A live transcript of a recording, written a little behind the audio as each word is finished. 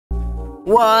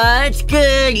What's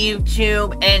good,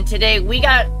 YouTube? And today we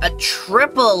got a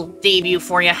triple debut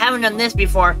for you. I haven't done this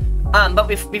before. But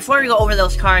before we go over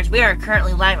those cards, we are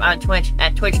currently live on Twitch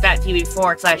at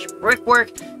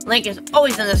twitch.tv/brickwerk. Link is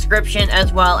always in the description,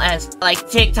 as well as like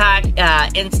TikTok,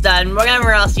 Insta, and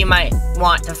whatever else you might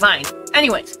want to find.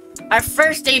 Anyways, our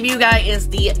first debut guy is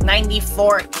the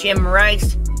 94 Jim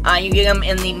Rice. You get him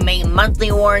in the main monthly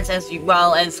awards, as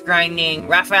well as grinding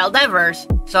Rafael Devers.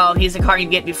 So he's the card you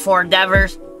get before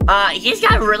Devers. He's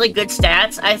got really good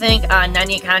stats, I think.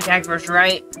 98 contact versus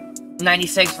right,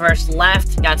 96 versus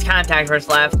left. That's contact versus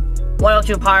left.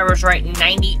 102 power versus right,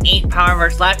 98 power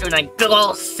versus left, and a good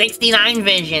old 69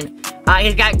 vision.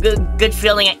 He's got good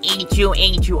fielding at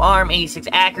 82 arm, 86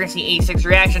 accuracy, 86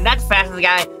 reaction. That's fast as a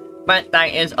guy, but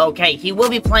that is okay. He will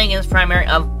be playing in his primary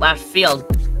of left field.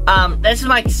 This is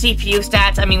my CPU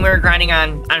stats. I mean, we were grinding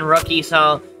on rookie,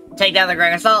 so take that with a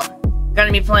grain of salt.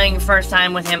 Gonna be playing first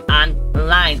time with him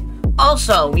online.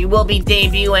 Also, we will be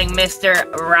debuting Mr.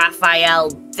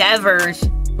 Rafael Devers,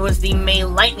 who is the May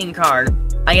Lightning card.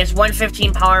 I guess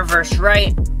 115 power versus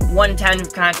right, 110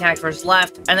 contact versus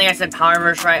left. I think I said power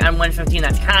versus right on 115,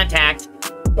 that's contact.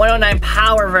 109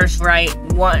 power versus right,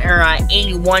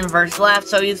 81 versus left,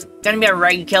 so he's gonna be a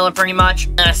reg killer pretty much.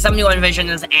 71 vision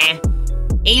is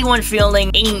 81 fielding,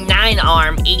 89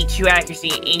 arm, 82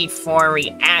 accuracy, 84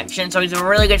 reaction. So he's a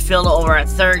really good fielder over at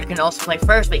third. Can also play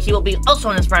first, but he will be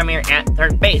also in his primary at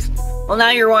third base. Well,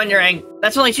 now you're wondering,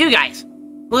 that's only two guys.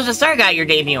 Who's the third guy you're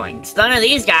debuting? It's none of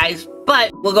these guys,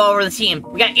 but we'll go over the team.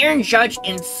 We got Aaron Judge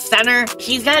in center.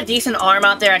 He's got a decent arm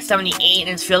out there at 78, and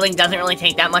his fielding doesn't really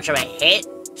take that much of a hit.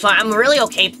 So I'm really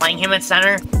okay playing him at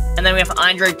center. And then we have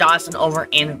Andre Dawson over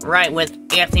in right with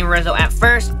Anthony Rizzo at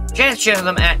first, Jazz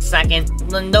Chisholm at second,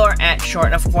 Lindor at short,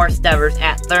 and of course Devers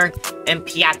at third, and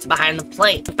Piazza behind the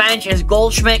plate. The bench is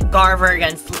Goldschmidt, Garver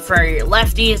against for your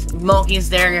lefties, Moki's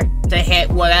there to hit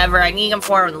whatever I need him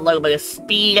for with a little bit of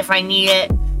speed if I need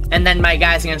it. And then my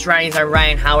guys against righties are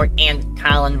Ryan Howard and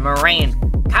Colin Moran.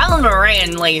 Colin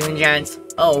Moran, ladies and gents.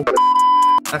 Oh.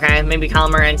 Okay, maybe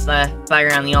Colin Moran's the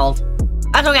fire on the old.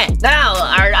 That's okay. Now,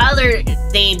 our other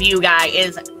debut guy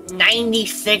is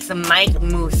 96 Mike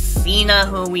Mussina,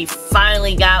 who we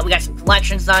finally got. We got some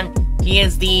collections done. He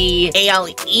is the AL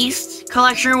East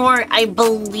collection award, I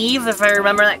believe, if I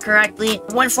remember that correctly.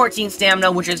 114 stamina,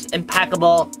 which is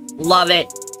impeccable. Love it.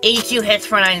 82 hits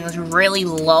per 9 is really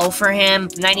low for him.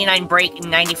 99 break and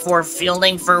 94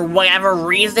 fielding for whatever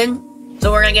reason.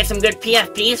 So we're gonna get some good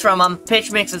PFPs from him.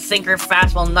 Pitch mix is sinker,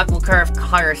 fastball, knuckle curve,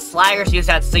 cutter, slider. So use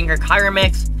that sinker cutter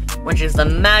mix, which is the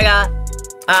mega.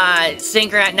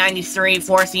 Sinker at 93,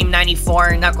 four seam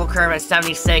 94, knuckle curve at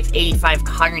 76, 85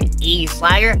 cutter, and 80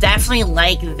 slider. Definitely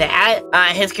like that.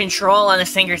 His control on the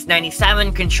sinker is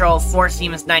 97, control four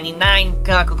seam is 99,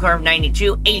 knuckle curve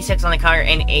 92, 86 on the cutter,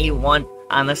 and 81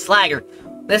 on the slider.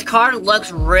 This card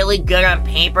looks really good on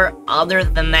paper, other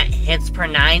than that hits per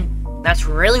 9. That's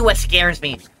really what scares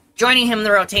me. Joining him in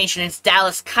the rotation is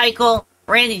Dallas Keuchel,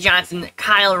 Randy Johnson,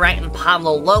 Kyle Wright, and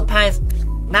Pablo Lopez.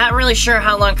 Not really sure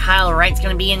how long Kyle Wright's going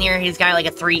to be in here. He's got like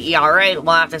a 3 ERA.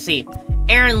 We'll have to see.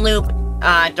 Aaron Loop,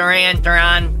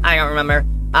 Duran, I don't remember.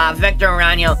 Victor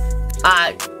Arano.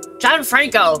 John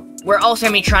Franco, we're also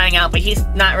going to be trying out, but he's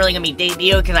not really going to be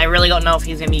debuted because I really don't know if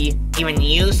he's going to be even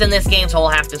used in this game, so we'll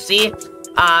have to see.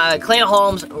 Clay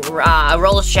Holmes,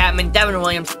 Aroldis Chapman, Devin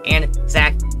Williams, and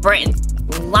Zach Britton.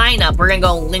 Lineup, we're gonna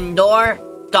go Lindor,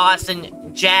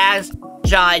 Dawson, Jazz,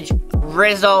 Judge,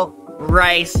 Rizzo,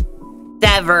 Rice,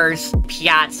 Devers,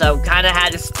 Piazza. Kind of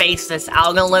had to space this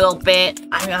out a little bit.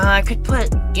 I could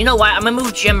put, you know what, I'm gonna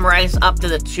move Jim Rice up to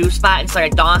the 2 spot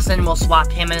instead of Dawson. We'll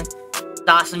swap him and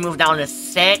Dawson move down to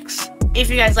 6. If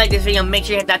you guys like this video, make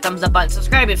sure you hit that thumbs up button,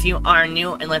 subscribe if you are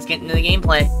new, and let's get into the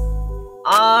gameplay.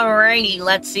 Alrighty,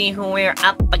 let's see who we're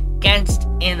up against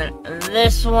in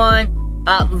this one.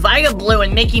 Viga Blue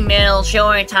and Mickey Mantle,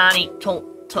 Shohei Ohtani,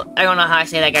 I don't know how I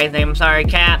say that guy's name, I'm sorry,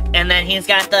 Cap. And then he's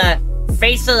got the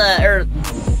face of the, or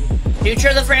future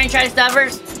of the franchise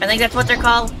Devers? I think that's what they're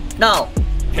called? No,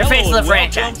 the face of the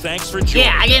franchise. Thanks for joining.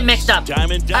 Yeah, I get mixed up. Alright,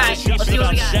 let's see what we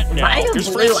got.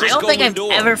 Viga Blue, I don't think I've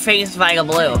ever faced Viga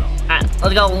Blue.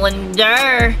 Let's go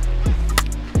Lindor.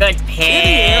 Good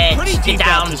pitch. Get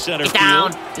down. Get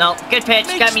down. No, good pitch.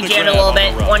 Got me jammed a little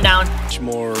bit. One down.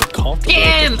 More comfortable.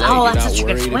 Damn! Oh, that's such a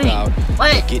good swing.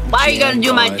 What? Why are you gonna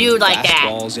do my dude like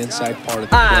that? Inside part of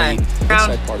the plate.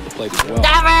 Inside part of the plate as well.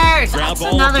 Devers! That's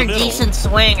another decent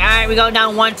swing. Alright, we go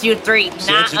down 1, 2, 3.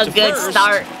 Not a good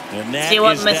start. See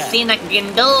what Mussina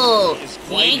can do.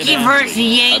 Yankee versus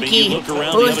Yankee.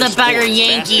 Who's the better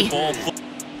Yankee?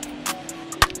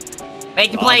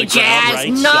 Make the play, Jazz.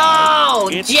 No!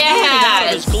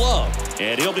 Jazz!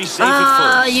 And he'll be safe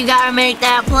at first. You gotta make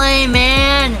that play,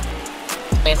 man.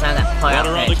 It's not that play on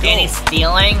pitch. And he's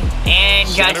stealing. And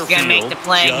Judge is gonna make the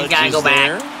play. He's gotta go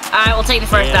back. Alright, we'll take the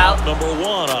first out. Number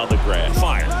 1 on the grass.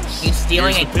 Fires. He's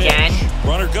stealing again.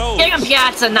 Runner goes. Give him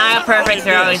Piazza, not a perfect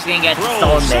throw. He's gonna get the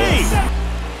stolen base.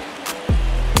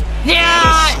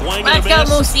 Yeah! Let's go,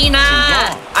 Musina!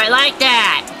 I like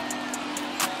that.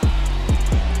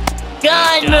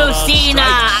 Good, Musina!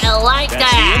 I like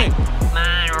that. Come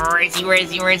on,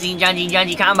 Rizzy,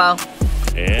 Judgy combo.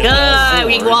 Good,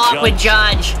 we walk with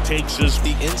Judge. Takes us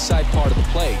the inside part of the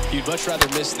plate. You'd much rather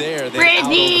miss there than out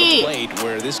over the plate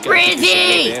where this guy can do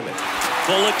some damage.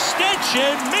 Full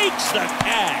extension makes the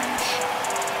catch.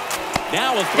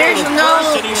 Now a throw. There's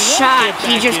no shot.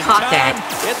 He just caught that.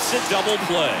 It's a double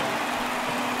play.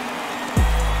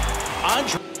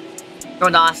 Go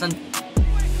Dawson.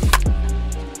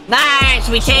 Nice,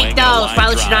 we take those.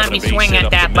 Probably should not be swinging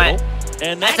at that, but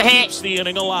that's a hit. The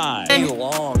inning alive.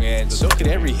 Long, and so could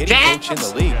every hitting coach in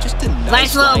the league. Just a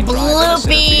nice little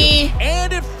bloopy.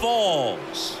 And it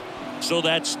falls. So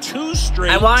that's 2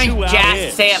 straight. I wanted Jack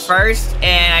to say it first,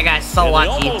 and I got so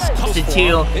lucky. To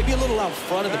 2. Maybe a little out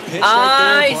front of the pitch.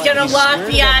 He's gonna lock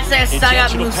Piazza, suck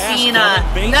up Musina.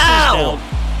 No!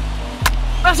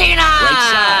 Musina!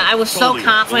 I was so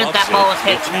confident that ball was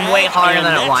hit way harder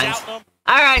than it was.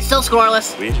 Alright, still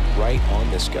scoreless. Right on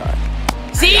this guy.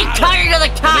 See, cutter to the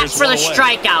top for the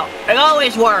strikeout. It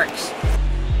always works.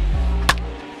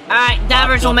 Alright,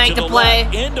 Devers will make the play.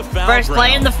 First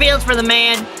play in the field for the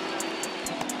man.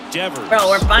 Bro,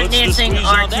 we're butt dancing,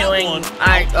 R2ing.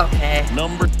 Alright, okay.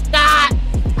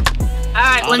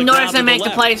 Alright, Lindor's gonna make the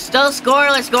play. Still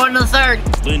scoreless, going to the third.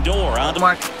 Lindor on the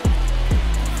mark.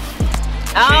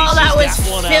 Oh, that was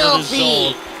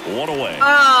filthy. 1 away.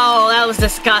 Oh, that was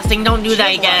disgusting. Don't do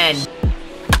that again.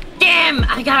 Damn,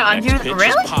 I got under that.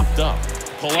 Really? Popped up.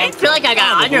 I didn't feel like I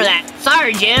got under that.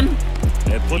 Sorry, Jim.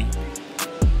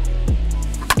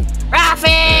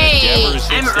 Rafi!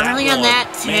 I'm early on that,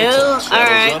 too.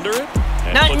 Alright.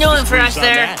 Nothing new for us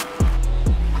there.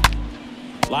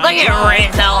 Look at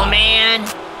Rizzo, man.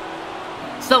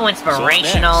 So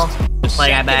inspirational.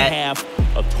 Play, I bet.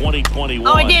 Of 2021,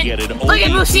 oh, I did. Look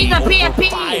at Musina PFP.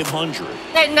 500.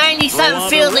 That 97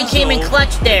 fielding came in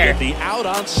clutch there.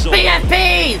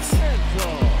 PFPs.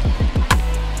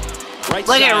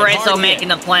 Look at Rizzo making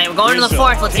the play. We're going to the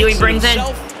 4th. Let's see what he brings in.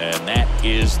 And that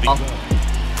is the.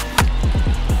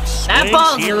 That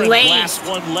ball's laced.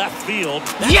 One left field.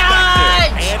 Judge!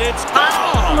 And it's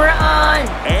gone. Run!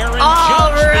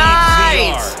 All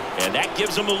right. And that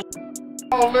gives him a.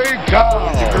 Holy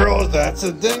cow! Girls, that's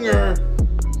a dinger.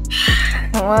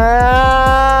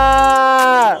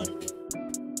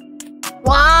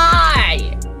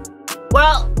 Why?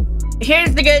 Well,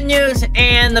 here's the good news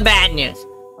and the bad news.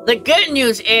 The good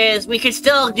news is we could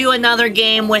still do another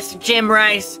game with Jim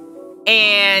Rice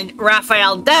and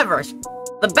Rafael Devers.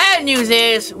 The bad news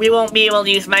is we won't be able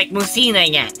to use Mike Musina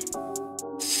again.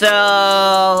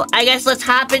 So I guess let's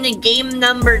hop into game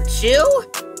number 2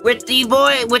 with the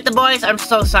boys. I'm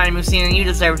so sorry, Musina. You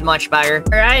deserved much better.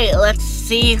 All right, let's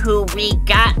see who we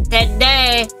got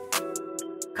today.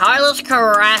 Carlos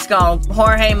Carrasco,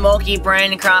 Jorge Moki,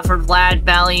 Brandon Crawford, Vlad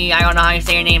Belly. I don't know how you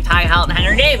say your name. Ty Helton,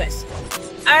 Henry Davis.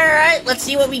 All right, let's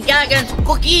see what we got against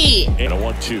Cookie. And a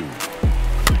 1-2.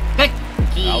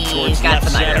 Cookie's got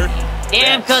the better.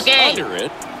 Damn, Cookie. Under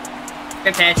it.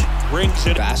 Good pitch. Brings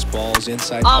it. Fastballs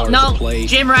inside part of no, the plate.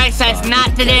 Jim Rice says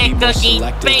not today, Cookie.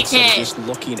 Base hit. Just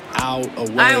looking out away.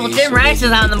 All right, well, Jim Rice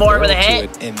is on the board with a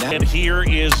hit. And here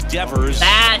is Devers.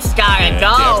 That's gotta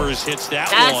go. Devers hits that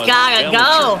That's gotta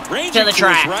go to the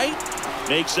track. Right.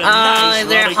 Makes a nice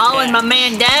they're hauling my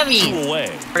man Devi.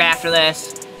 After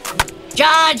this.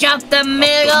 Judge up the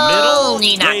middle.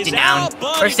 He knocked it down.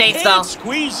 We're safe, though.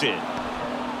 Squeeze it.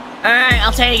 All right,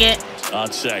 I'll take it. On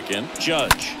second,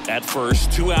 Judge at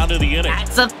first, 2 out of the inning.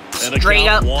 That's a straight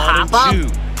up pop up.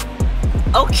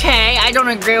 Okay, I don't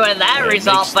agree with that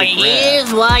result, but he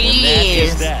is what he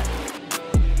is.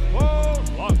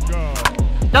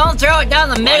 Don't throw it down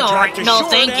the middle. No,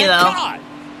 thank you though.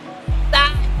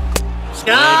 That's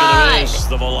good.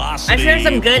 I've heard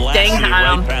some good things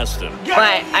on him,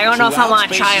 but I don't know if I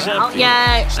want to try him out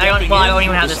yet. I don't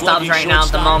even have the subs right now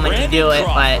at the moment to do it,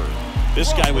 but.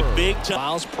 This guy with big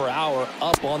miles per hour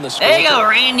up on the score. There you go,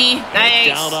 Randy.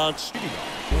 Nice.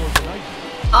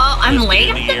 Oh, I'm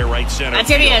late. That's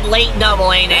gonna be a late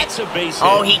double, ain't it?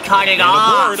 Oh, he cut it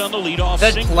off.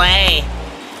 Good play.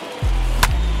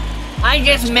 I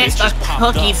just missed a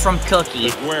cookie from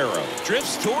Cookie.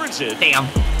 Drifts towards it. Damn.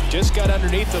 Just got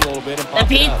underneath it a little bit and The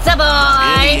popped it pizza up.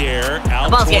 boy! The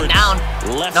ball's getting down.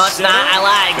 No, it's not. I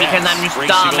lied because I'm just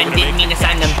dumb and didn't mean to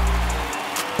send him.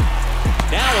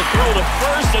 Now a throw to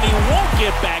first, and he won't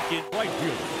get back in.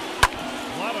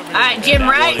 Alright, Jim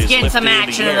Wright's getting some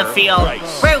action in the field.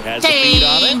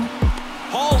 Routine!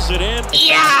 Hauls it in.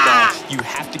 Yeah! You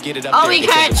have to get it up Oh, there he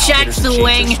because kinda of how checks hitters the change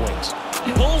wing. their swings.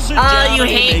 Pulls it Oh, down you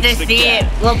and he hate makes to the see it.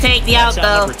 catch. We'll take the out, That's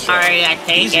though. number 10. Alright, I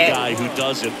take He's a it. guy who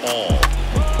does it all.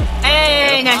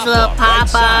 Hey, nice little Right pop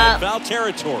side, up. foul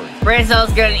territory.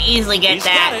 Rizzo's gonna easily get He's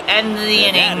got that. it. End of the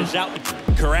And that inning. is out.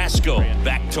 Carrasco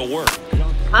back to work.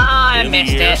 Oh, I In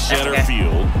missed the air, it. center Okay.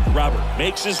 field. Robert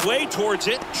makes his way towards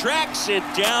it, tracks it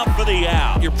down for the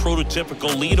out. Your prototypical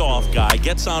leadoff guy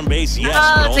gets on base, yes.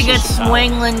 Oh, but it's a good also some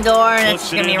swing, power. Lindor, and Puts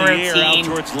it's it gonna be in the air out routine.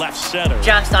 towards left center.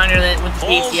 Just under the with the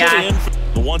Pulls it PCI. in for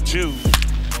the 1-2.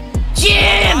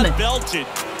 Jim! Belted.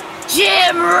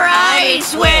 Jim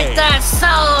Rice with the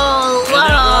solo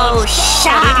Into the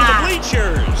shot!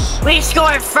 bleachers. We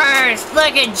scored first!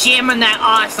 Look at Jim and that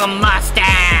awesome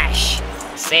mustache!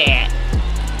 See it.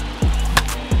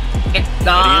 Go,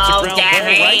 ground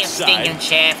Danny! ball right side. Stinking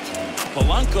shift.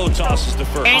 Polanco tosses to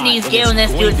first. And he's And giving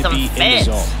it's this going dude to some be in the fits.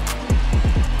 zone.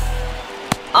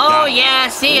 Oh, yeah,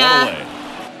 see ya! One away.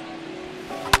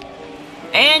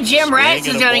 And Jim Rice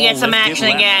Swing is and a gonna get ball some lifted action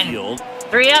left again. field.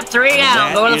 3 up, 3 down.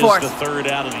 That Go to the is fourth. the third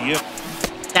out of the inning.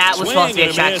 That was supposed to be a Swing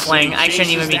and a check miss, swing. and he I shouldn't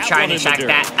even be chases trying that to one check in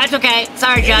the that. dirt. That's okay.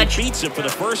 Sorry, And Judge. he beats it for the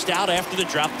first out after the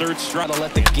drop third strike. Gotta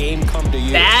let the game come to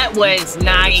you. That was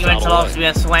not It's even foul supposed away.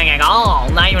 to be a swing at all.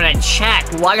 Not even a check.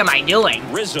 What am I doing?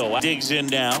 Rizzo digs in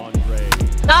now.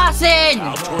 Dawson!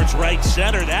 Out towards right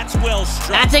center. That's well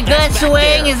struck. That's a good back swing.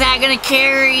 there. Is that gonna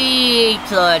carry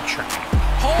to the track?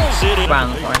 Pulls it in.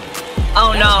 Around the corner.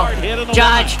 Oh That's hard hit no. on the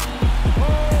Judge. line.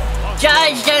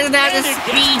 Judge doesn't have the And it gets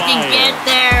speed to fired. get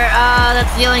there.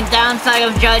 That's the only downside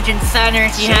of Judge in center.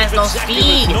 He has no Second with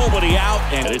speed. nobody out,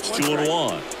 and it's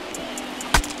 2-1.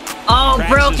 Oh,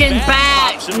 Cracks broken his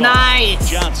bat. pops him off. Nice.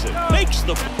 Johnson makes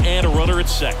the and a runner at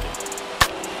second.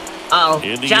 Oh, In the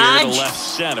air to Judge. left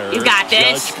center. You got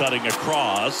this. Judge cutting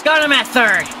across. Got him at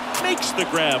third. Makes the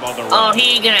grab on the right. Oh,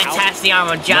 he ain't gonna Out. test the arm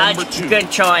of Judge. Number 2.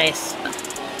 Good choice.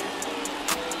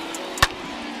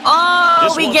 Oh,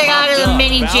 This we one get out of popped the up.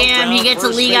 mini Foul jam. He ground, gets a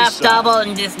first league base off side. double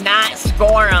and does not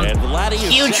score him. And Vladdy is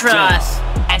Huge set for down. us.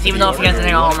 As even though if he doesn't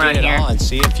hit a home run Get it here. on.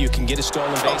 See if you can get a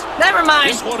stolen base. Never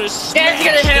mind. This one is Jazz gonna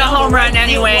hit a smashed down home the run right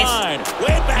field anyways. line. Way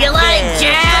back You like there.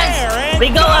 Jazz? There and We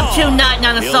go up gone. 2-0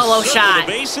 on a He'll solo circle shot.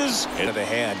 The bases. Into the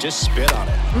hand. Just spit on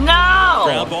it. Ground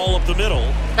No! ball up the middle.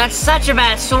 That's such a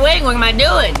bad swing. What am I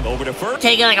doing? Over to first.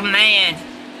 Take it like a man.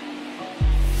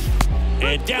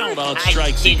 And down on I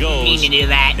strikes he didn't mean goes. to do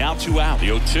that. Now 2 out. The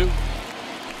 0-2.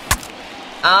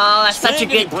 Oh, that's such a Swing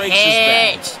and he good breaks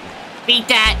his pitch. Beat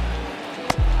that.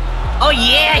 Oh,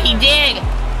 yeah, he did.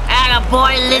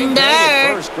 Attaboy,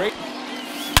 Linder. First, great.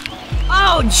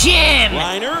 Oh, Jim.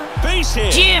 Liner, base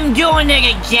hit. Jim doing it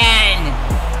again.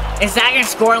 Is that going to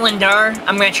score Linder?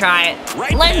 I'm going to try it.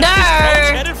 Right past his coach,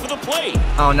 Linder. headed for the plate.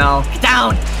 Oh, no.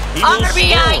 Down. He will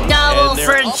RBI score, double and they're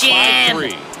for up by Jim. 3.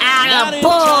 Not in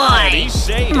time. Attaboy. He's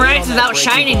safe. Jim Rice On is that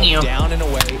outshining breaking you. ball, down and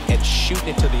away and shooting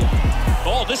it to the.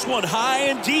 Oh, this one high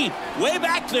and deep. Way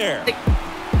back there.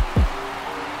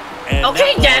 And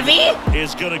Okay, that Debbie. one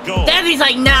is going to go. Debbie's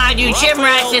like, nah, dude. Jim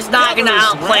Rice is not going to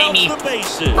Devers outplay me. rounds the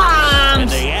bases. And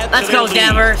Bombs. they add to Let's their go, lead.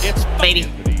 Devers. It's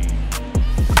Baby.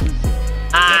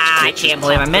 Ah, I can't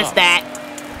believe I missed that.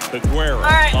 Aguero All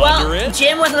right, under well, it.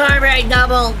 Jim with an RBI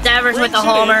double, Devers with the Brings it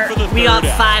in homer. for the We got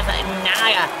third out. 5. Now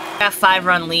I got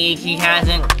 5-run lead. He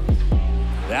hasn't.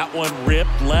 That one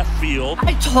ripped left field.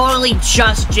 I totally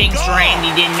just jinxed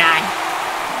Randy, didn't I?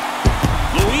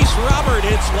 Luis Robert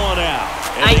hits one out.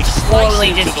 And I they slice totally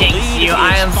into just the jinxed lead. you.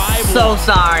 I It's am 5-1. so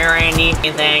sorry, Randy.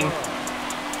 Anything.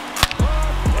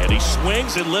 And he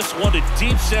swings and lifts one to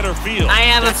deep center field. I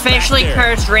have That's officially back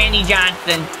there. cursed Randy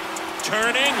Johnson.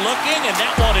 Turning, looking, and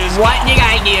that one is What gone. did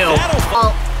I do? That'll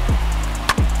Oh,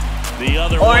 The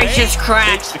other Or way. it's just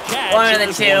cracked. Takes the catch, One of and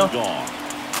the there's two. one gone.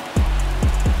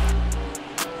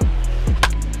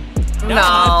 no. Now a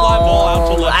high fly ball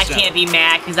out to left I center. can't be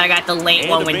mad because I got the late And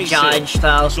one a with base Judge, hit.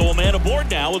 so So a man aboard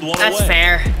now with one that's away.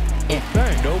 fair.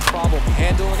 No problem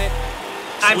handling it.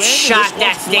 I'm Swing, and shocked this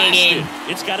that one's stayed in.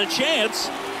 blasted. It's got a chance.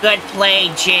 Good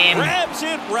play, Jim. Grabs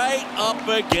it right up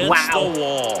against Wow. the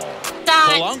wall. Dot.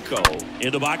 Polanco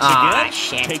in the box Ah, again.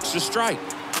 shit. Takes the strike.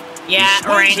 Yeah, He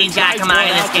swings Randy's and got to drives come out one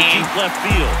of this to game. deep left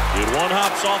field. It one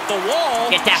hops off the wall.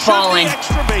 Get that Should ball be in.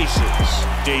 extra bases.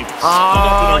 Davis.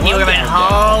 Oh, he would have been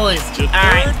hosed. To All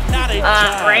right. third, not in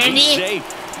time. Randy? He's safe.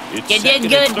 You did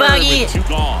good, Buggy,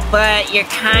 but you're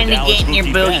kind of getting your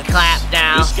booty clapped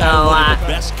now, so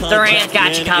Durant's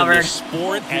got you covered.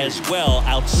 Sport as well,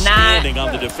 outstanding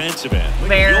on the defensive end.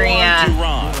 Very,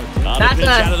 not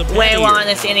the way we want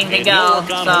this inning to go,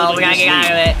 so we gotta get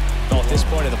out of it. At this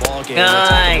point of the ball game, in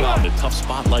a tough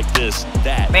spot like this,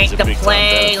 that make the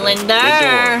play,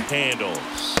 Lindor.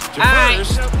 Alright,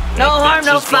 no harm,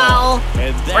 no foul.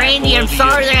 Randy, I'm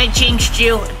sorry that I jinxed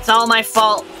you. It's all my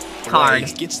fault. Card.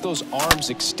 He gets those arms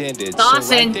extended. Dawson.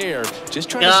 So right there, just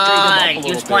trying to straighten him up a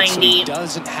little bit playing so deep. he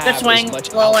doesn't have Good swing, as much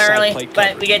a little outside early, play but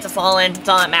coverage. we get to fall in. That's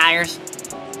all that matters.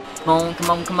 Come on, come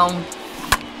on, come on.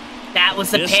 That was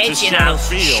the pitch, and I was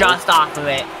just off of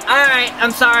it. Alright,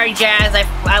 I'm sorry, Jazz.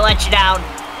 I let you down.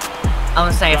 I'm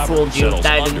gonna say I fooled you.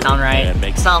 That didn't sound right.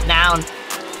 Self down.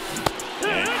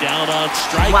 Down on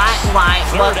strikes.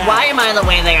 Why am I the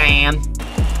way that I am?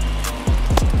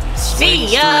 See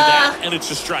ya! And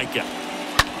it's a strikeout.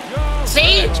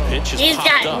 See? He's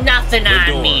got nothing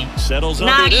on me.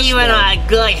 Not even a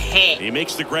good hit. He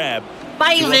makes the grab.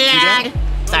 Bye, Vlad.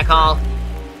 What's that call?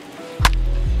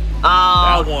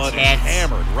 That Oh, one is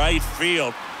hammered right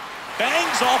field.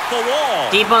 Bangs off the wall.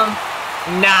 Keep him.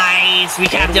 Nice. We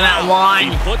kept him at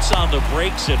 1. He puts on the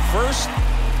brakes at first.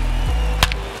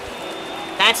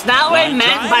 That's not what I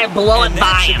meant by blow it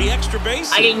by him.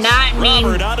 I did not mean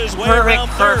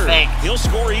perfect. He'll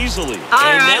score easily.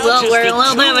 All right, well, we're in a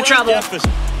little bit of a trouble.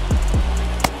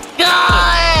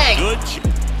 Good.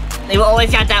 They've always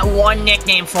got that one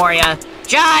nickname for you.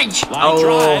 Judge.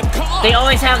 Oh, they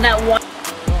always have that one.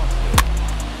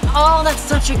 Oh, that's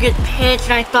such a good pitch,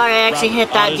 and I thought I actually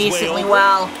hit that decently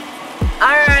well.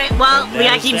 All right, well, we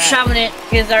gotta keep shoving it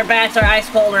because our bats are ice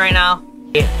cold right now.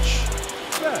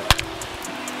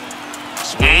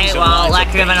 Okay, well, that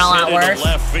could have been a lot worse.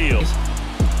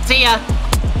 See ya.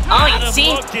 Oh,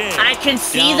 see? I can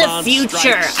see the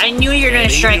future. I knew you were going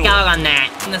to strike out on that.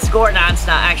 And the score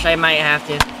nonstop. Actually, I might have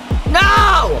to.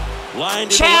 No!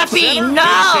 Chappie,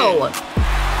 no!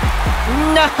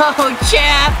 No,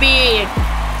 Chappie!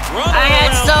 I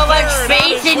had so much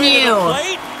faith in you!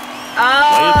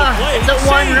 Oh, it's a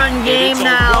one-run game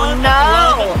now.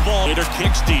 No! Later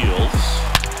kick steals.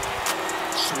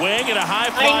 Swing and a high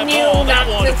fly ball. I knew not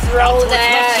to throw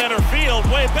that. Left center field,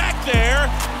 way back there.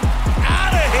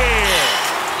 Out of here.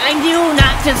 I knew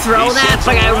not to throw that,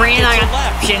 but I ran out of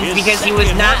options because he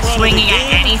was not swinging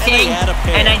at anything,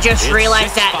 and I just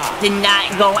realized that did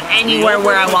not go anywhere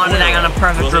where I wanted that on a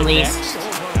perfect release.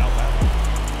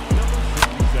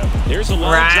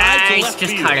 Right,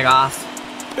 just cut it off.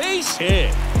 Base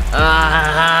hit.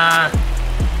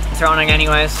 Throwing it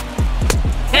anyways.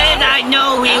 And I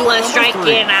know he was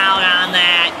striking out on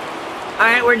that.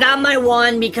 Alright, we're down by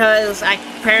 1 because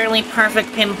apparently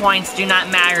perfect pinpoints do not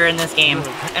matter in this game.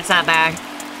 That's not bad.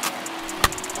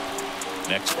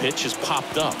 Next pitch is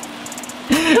popped up.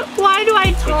 Why do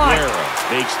I talk?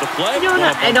 Makes the play.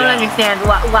 I don't understand.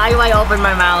 Why do I open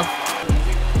my mouth?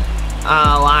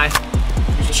 Oh, why?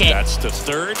 Shit. That's the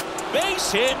third.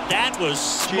 Base hit. That was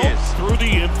smoked through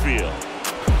the infield.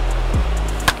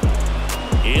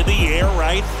 In the air,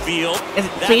 right field.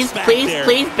 Please,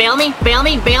 bail me.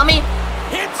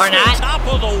 Hits or not. The top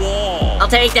of the wall. I'll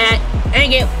take that.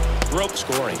 Thank you. Broke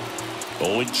scoring.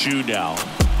 0-2 now.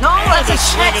 No, that's a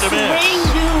swing, dude.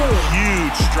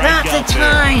 Huge strikeout. Not the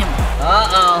time.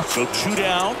 Uh-oh. So 2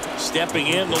 down. Stepping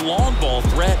in the long ball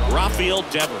threat, Rafael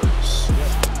Devers.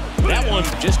 That one,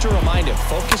 just to remind him,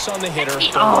 focus on the hitter. Don't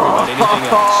worry about anything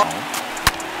else.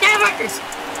 Devers!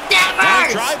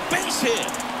 Drive base hit.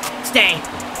 Stay.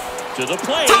 To the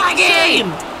plate. Tie game!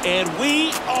 And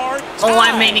we are tied. Oh,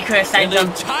 I made me Chris. I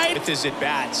jumped. With his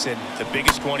at-bats, and the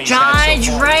biggest one he's had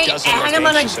so far, right at him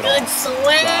on a good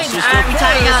swing. I'm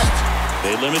tying up.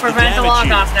 They limit Prevent the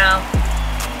walk-off now.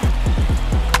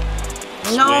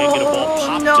 No.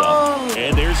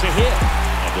 And there's a hit.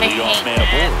 And the leadoff man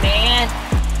aboard.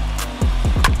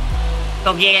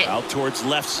 Go get it. Out towards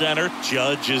left center.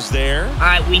 Judge is there. All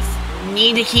right, we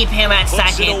need to keep him at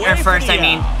second, or first, I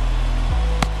mean.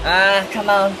 Come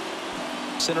on.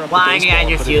 Why did I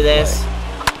just do this?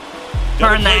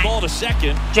 Turn that. Ball to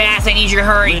second. Jazz, I need you to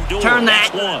hurry. Lindor, Turn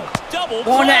that.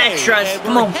 One extras.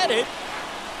 Come on.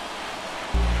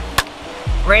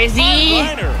 Rizzy.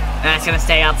 That's going to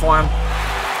stay up for him.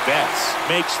 Betts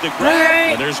makes the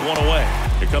grab, and there's one away.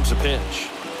 Here comes a pitch.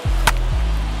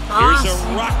 Here's a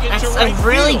rocket That's to right a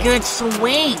really field. good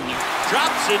swing.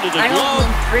 Drops into the I glove. don't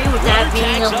agree with that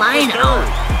being a lineup.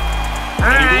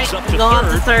 Alright, go up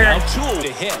to third.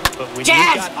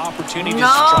 Jazz!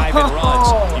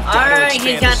 Alright,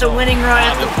 he's got the winning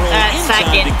run at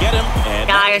second.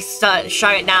 Gotta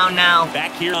shut it down now.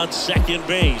 Back here on second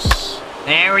base.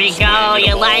 There we go.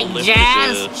 You like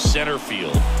jazz? Center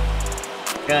field.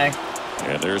 Okay.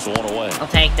 And there's one away.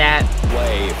 I'll take that.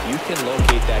 If you can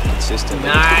locate that consistently.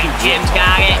 All right, Jim's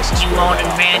got it. You won't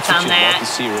advance on that. To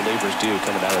see relievers do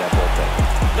coming out of that bullpen.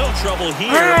 No trouble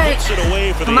here. All right. Puts it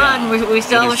away for Come on, we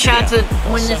still have a shot to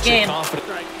win this game.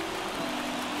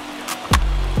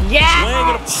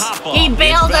 Yes! He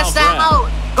bailed us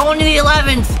out. Going to the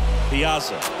 11th.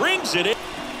 Piazza brings it in.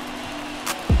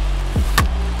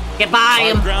 Get by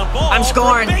him. I'm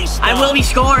scoring. I will be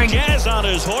scoring. Jazz on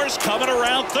his horse coming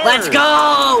around third. Let's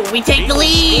go. We take the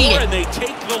lead. And they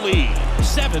take the lead.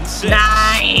 7-6.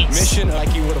 Nice. Mission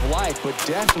like you would have liked, but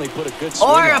definitely put a good swing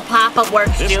Or a on. pop-up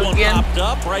works This too, one Jim. popped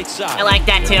up right side. I like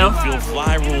that too. Infield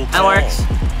fly rule That works.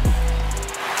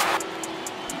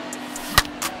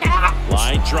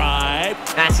 Line drive.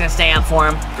 That's gonna stay up for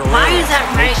him. Why is that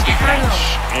right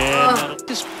And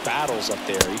Just battles up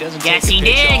there. He doesn't Yes, take he the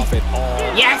pitch did. off at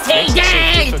all. Yes, he Makes it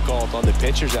so did. difficult on the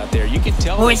pitchers out there. You can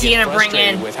tell Who they is he get gonna bring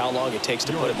frustrated in? with how long it takes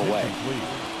to put him away.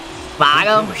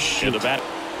 Vago? in the back.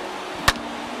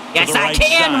 Yes, the I right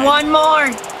can. side. One more.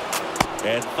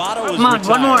 And Votto is Come on,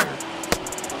 one more.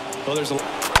 Well, there's a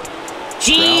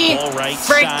G Ground ball right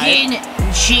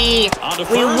freaking G. On the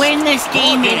We first. win this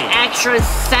game in extra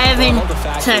 7 well, the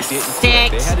fact to they didn't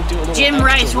quit. They 6. had to do a little Jim extra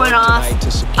Rice work went off. tonight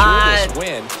to secure this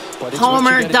win, but it's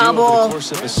Homer what you gotta do over double. the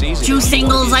course of the season 2 if you wanna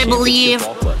singles, be a I believe.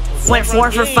 championship ball club. Went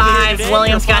 4 for 5.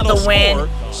 Williams got the win.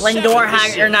 Lindor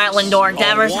had, or not Lindor, A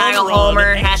Devers had a one-run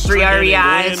homer, had 3 extra inning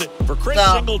RBIs. win for Chris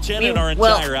So, Singleton we and our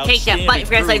will entire take that. But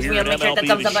if you guys like outstanding the video, make sure to crew hit that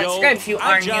thumbs here up at and MLB subscribe if you The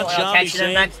are Show. new, and I'm I'll John catch you in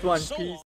the Zombie next one. saying, Peace.